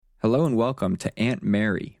Hello and welcome to Aunt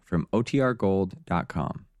Mary from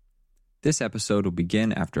OTRGold.com. This episode will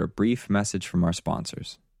begin after a brief message from our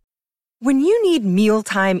sponsors. When you need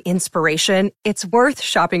mealtime inspiration, it's worth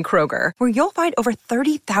shopping Kroger, where you'll find over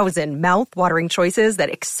 30,000 mouth-watering choices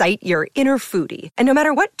that excite your inner foodie. And no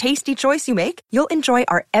matter what tasty choice you make, you'll enjoy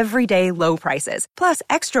our everyday low prices, plus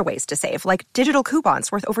extra ways to save, like digital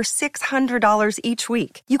coupons worth over $600 each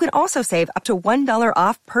week. You can also save up to $1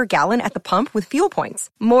 off per gallon at the pump with fuel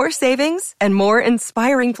points. More savings and more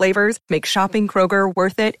inspiring flavors make shopping Kroger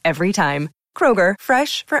worth it every time. Kroger,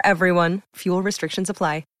 fresh for everyone. Fuel restrictions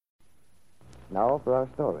apply. Now for our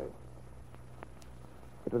story.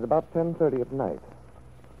 It was about 10:30 at night.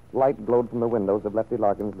 Light glowed from the windows of Lefty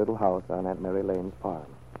Larkin's little house on Aunt Mary Lane's farm.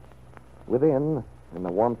 Within, in the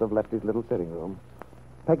warmth of Lefty's little sitting room,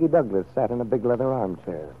 Peggy Douglas sat in a big leather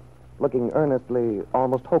armchair, looking earnestly,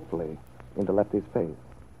 almost hopefully, into Lefty's face.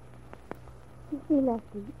 You see,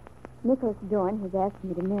 Lefty, Nicholas Dorn has asked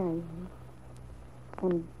me to marry him.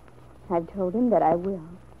 And I've told him that I will.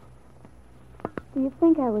 Do you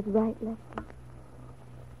think I was right, Lefty?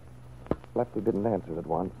 Lefty didn't answer at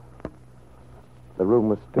once. The room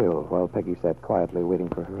was still while Peggy sat quietly waiting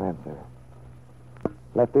for her answer.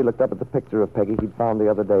 Lefty looked up at the picture of Peggy he'd found the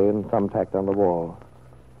other day and thumbtacked on the wall.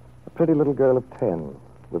 A pretty little girl of 10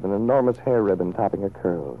 with an enormous hair ribbon topping her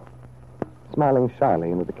curls, smiling shyly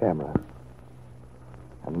into the camera.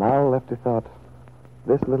 And now Lefty thought,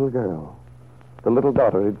 this little girl, the little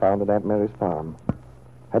daughter he'd found at Aunt Mary's farm,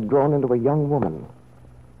 had grown into a young woman,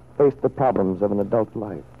 faced the problems of an adult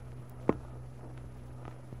life.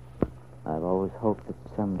 I've always hoped that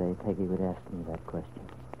someday Peggy would ask me that question.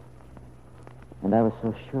 And I was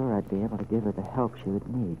so sure I'd be able to give her the help she would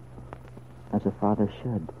need, as a father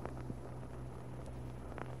should.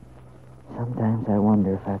 Sometimes I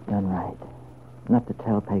wonder if I've done right, not to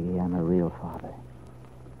tell Peggy I'm a real father.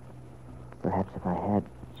 Perhaps if I had,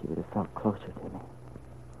 she would have felt closer to me.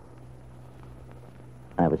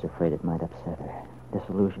 I was afraid it might upset her,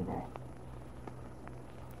 disillusion her.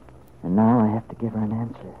 And now I have to give her an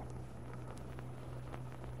answer.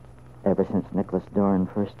 Ever since Nicholas Dorn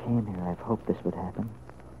first came here, I've hoped this would happen.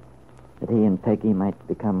 That he and Peggy might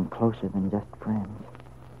become closer than just friends.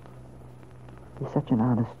 He's such an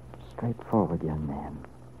honest, straightforward young man.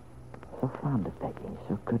 So fond of Peggy,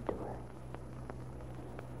 so good to her.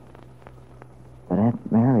 But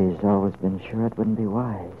Aunt Mary's always been sure it wouldn't be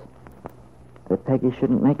wise. That Peggy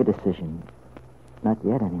shouldn't make a decision. Not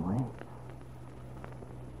yet, anyway.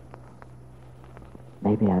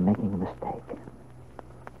 Maybe I'm making a mistake.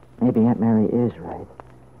 Maybe Aunt Mary is right.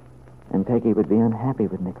 And Peggy would be unhappy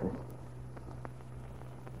with Nicholas.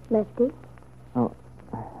 Lefty? Oh,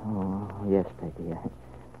 yes, Peggy.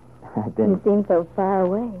 I've been... You seem so far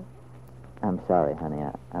away. I'm sorry, honey.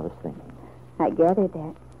 I was thinking. I gathered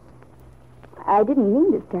that. I didn't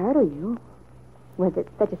mean to startle you. Was it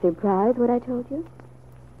such a surprise what I told you?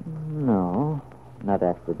 No, not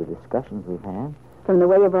after the discussions we've had. From the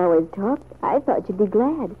way you've always talked, I thought you'd be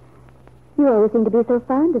glad. You always seem to be so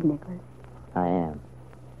fond of Nicholas. I am.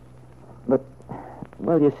 But,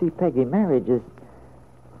 well, you see, Peggy, marriage is...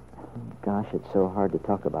 Gosh, it's so hard to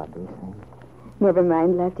talk about these things. Never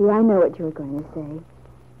mind, Lefty. I know what you were going to say.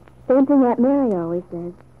 Same thing Aunt Mary always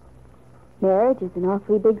says. Marriage is an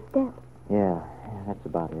awfully big step. Yeah, that's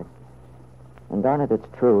about it. And darn it, it's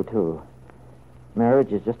true, too.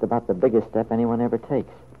 Marriage is just about the biggest step anyone ever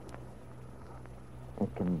takes.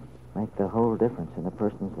 It can make the whole difference in a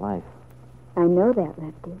person's life. I know that,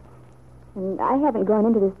 Lefty. And I haven't gone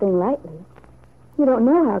into this thing lightly. You don't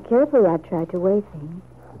know how carefully I've tried to weigh things.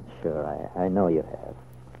 Sure, I know you have.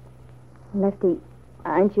 Lefty,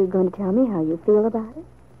 aren't you going to tell me how you feel about it?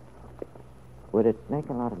 Would it make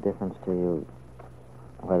a lot of difference to you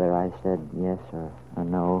whether I said yes or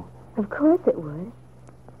no? Of course it would.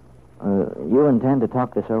 You intend to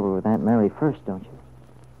talk this over with Aunt Mary first, don't you?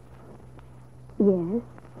 Yes.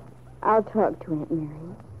 I'll talk to Aunt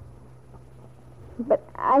Mary. But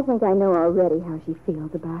I think I know already how she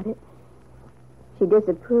feels about it. She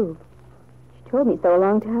disapproved. She told me so a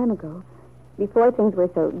long time ago, before things were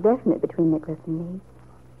so definite between Nicholas and me.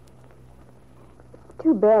 It's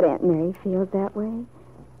too bad Aunt Mary feels that way.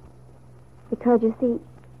 Because, you see,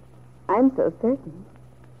 I'm so certain.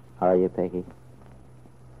 Are you, Peggy?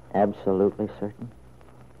 Absolutely certain?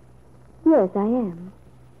 Yes, I am.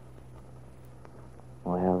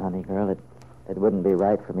 Well, honey girl, it wouldn't be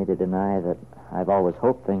right for me to deny that I've always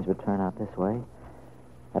hoped things would turn out this way.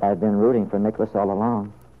 That I've been rooting for Nicholas all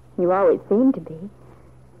along. You always seem to be.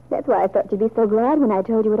 That's why I thought you'd be so glad when I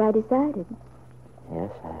told you what I decided.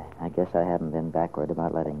 Yes, I guess I haven't been backward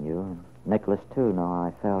about letting you, and Nicholas, too, know how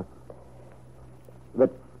I felt.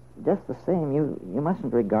 But just the same, you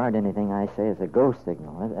mustn't regard anything I say as a ghost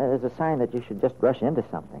signal, as a sign that you should just rush into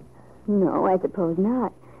something. No, I suppose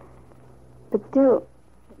not. But still,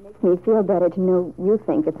 it makes me feel better to know you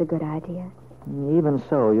think it's a good idea. Even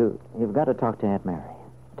so, you've got to talk to Aunt Mary.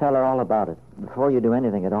 Tell her all about it before you do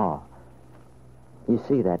anything at all. You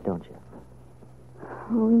see that, don't you?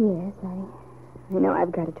 Oh, yes, I know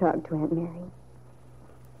I've got to talk to Aunt Mary.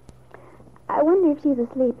 I wonder if she's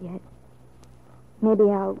asleep yet. Maybe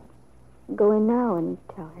I'll go in now and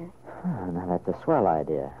tell her. Oh, now, that's a swell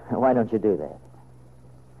idea. Why don't you do that?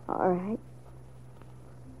 All right.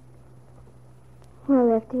 Well,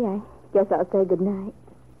 Lefty, I guess I'll say good night.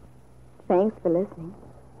 Thanks for listening.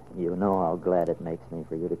 You know how glad it makes me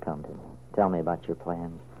for you to come to me. Tell me about your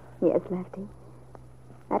plans. Yes, Lefty.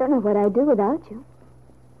 I don't know what I'd do without you.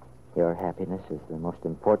 Your happiness is the most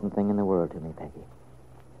important thing in the world to me, Peggy.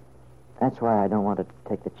 That's why I don't want to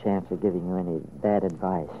take the chance of giving you any bad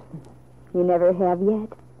advice. You never have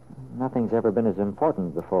yet? Nothing's ever been as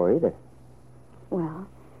important before, either. Well,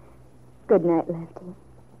 good night, Lefty.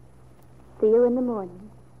 See you in the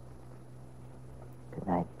morning. Good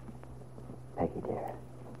night, Peggy, dear.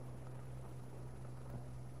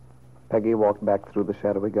 Peggy walked back through the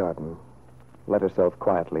shadowy garden, let herself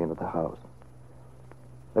quietly into the house.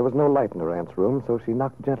 There was no light in her aunt's room, so she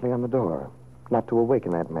knocked gently on the door, not to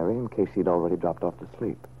awaken Aunt Mary in case she'd already dropped off to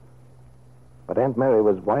sleep. But Aunt Mary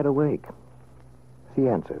was wide awake. She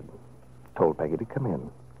answered, told Peggy to come in.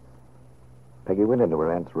 Peggy went into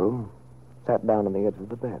her aunt's room, sat down on the edge of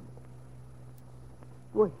the bed.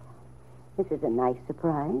 Well, this is a nice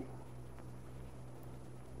surprise.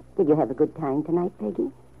 Did you have a good time tonight,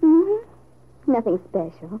 Peggy? Mm-hmm. Nothing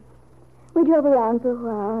special. We drove around for a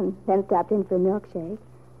while and then stopped in for a milkshake.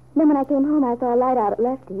 Then when I came home, I saw a light out at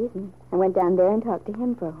Lefty's, and I went down there and talked to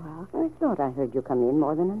him for a while. I thought I heard you come in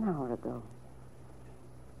more than an hour ago.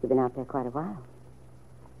 You've been out there quite a while.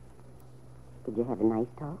 Did you have a nice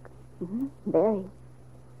talk? Mm-hmm. Very.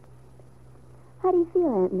 How do you feel,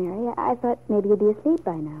 Aunt Mary? I thought maybe you'd be asleep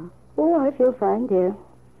by now. Oh, I feel fine, dear.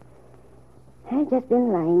 I've just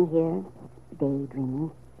been lying here,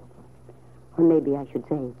 daydreaming. Or maybe I should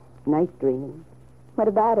say, night dreaming. What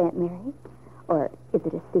about Aunt Mary? Or is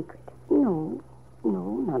it a secret? No,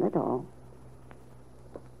 not at all.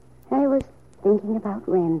 I was thinking about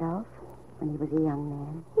Randolph when he was a young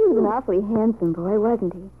man. He was an awfully handsome boy,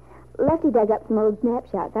 wasn't he? Lefty dug up some old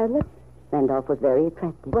snapshots. I looked. Randolph was very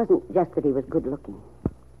attractive. It wasn't just that he was good looking.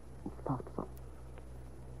 And thoughtful.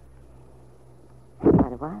 For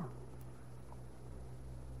quite a while.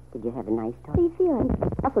 Did you have a nice talk? How are you feeling?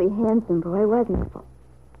 Awfully handsome boy, wasn't he?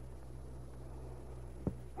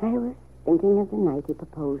 I was thinking of the night he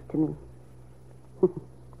proposed to me.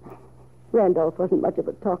 Randolph wasn't much of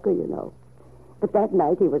a talker, you know. But that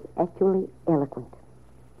night he was actually eloquent.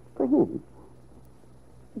 For him.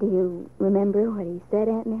 Do you remember what he said,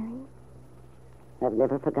 Aunt Mary? I've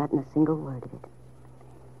never forgotten a single word of it.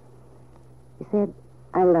 He said,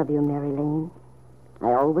 I love you, Mary Lane.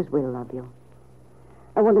 I always will love you.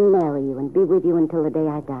 I want to marry you and be with you until the day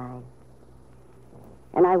I die.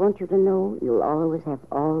 And I want you to know you'll always have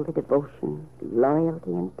all the devotion,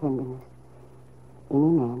 loyalty, and tenderness any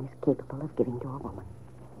man is capable of giving to a woman.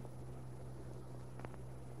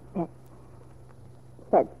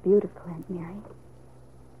 That's beautiful, Aunt Mary.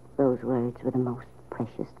 Those words were the most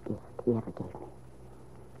precious gift he ever gave me.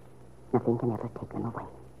 Nothing can ever take them away.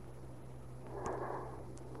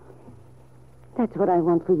 That's what I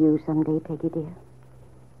want for you someday, Peggy, dear.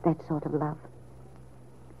 That sort of love.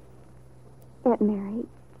 Aunt Mary.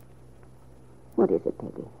 What is it,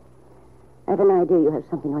 Peggy? I have an idea you have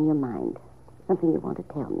something on your mind. Something you want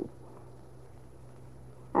to tell me.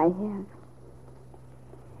 I have.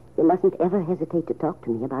 You mustn't ever hesitate to talk to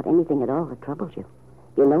me about anything at all that troubles you.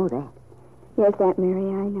 You know that. Yes, Aunt Mary,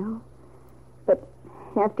 I know. But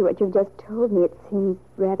after what you've just told me, it seems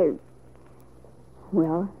rather,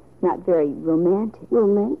 well, not very romantic.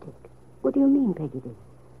 Romantic? What do you mean, Peggy, dear?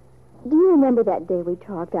 Do you remember that day we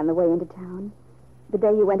talked on the way into town? The day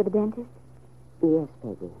you went to the dentist? Yes,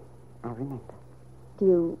 Peggy. I remember. Do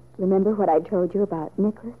you remember what I told you about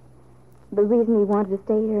Nicholas? The reason he wanted to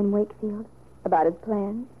stay here in Wakefield? About his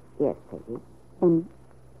plans? Yes, Peggy. And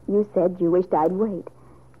you said you wished I'd wait.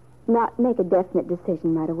 Not make a definite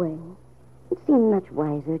decision right away. It seemed much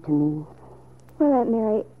wiser to me. Well, Aunt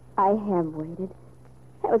Mary, I have waited.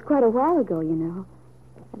 That was quite a while ago, you know.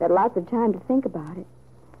 I've had lots of time to think about it.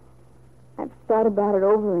 I've thought about it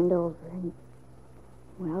over and over, and,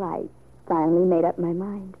 well, I finally made up my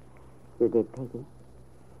mind. You did, Peggy.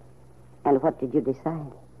 And what did you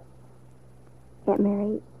decide? Aunt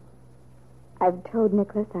Mary, I've told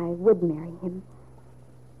Nicholas I would marry him.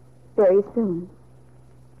 very soon.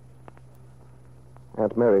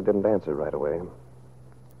 Aunt Mary didn't answer right away,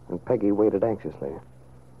 and Peggy waited anxiously.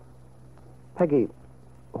 Peggy,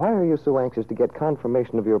 why are you so anxious to get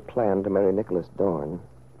confirmation of your plan to marry Nicholas Dorn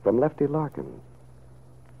from Lefty Larkin?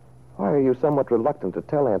 Why are you somewhat reluctant to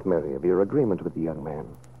tell Aunt Mary of your agreement with the young man?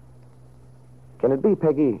 Can it be,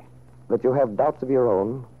 Peggy, that you have doubts of your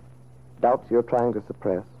own, doubts you're trying to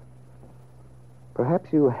suppress?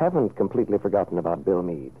 Perhaps you haven't completely forgotten about Bill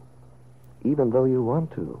Meade, even though you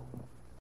want to.